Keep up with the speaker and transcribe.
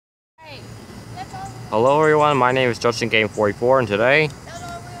Hello everyone, my name is Justin Game 44 and today,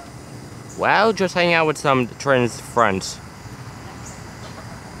 well, just hanging out with some trans friends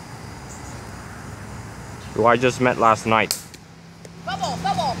who I just met last night. Bubble!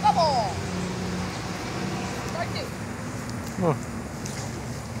 Start two. Huh.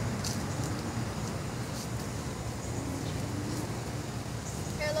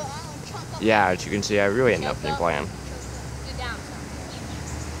 Here, look, I'm gonna chunk up. Yeah, as you can see, I really had nothing planned. Do down some.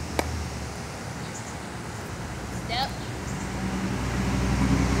 Step.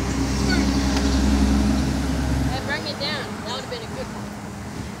 Hey, bring it down. That would have been a good one.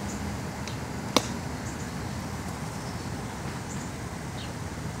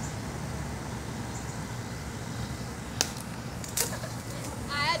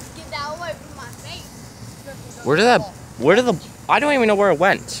 I had to get that away from my face. Where did the, I don't even know where it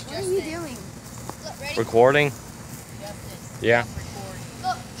went. What are you doing? Look, ready? Recording? Justin. Yeah. Recording.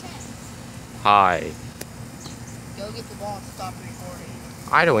 Look, Trent. Hi. Go get the ball and stop recording.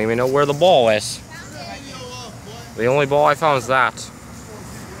 I don't even know where the ball is. The only ball I found is that.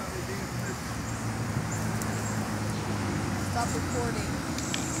 Stop recording.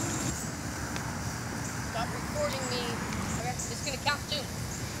 Stop recording me. Okay, it's gonna count two.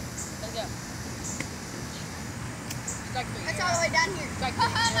 Let's go. Strike three. That's all the way down here. Strike three.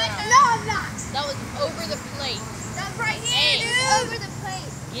 No, I'm not. That was over the plate. That's right here, Hey. dude. Over the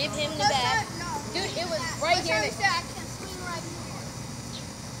plate. Give him the That's bat. not- no. Dude, it was right That's here. how we say I can swing right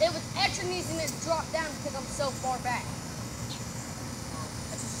here. It was extra easy to drop down because I'm so far back.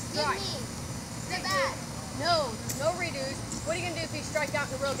 That's a Give strike. me the bat. No, there's no redos. What are you gonna do if you strike out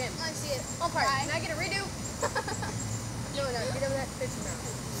in the real game? Let me see it. Umpire, Right. can I get a redo? No, get over that pitcher now.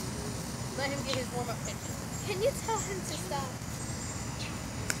 Let him get his warm-up pitch. Can you tell him to stop?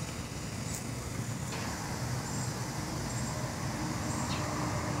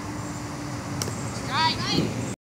 Strike.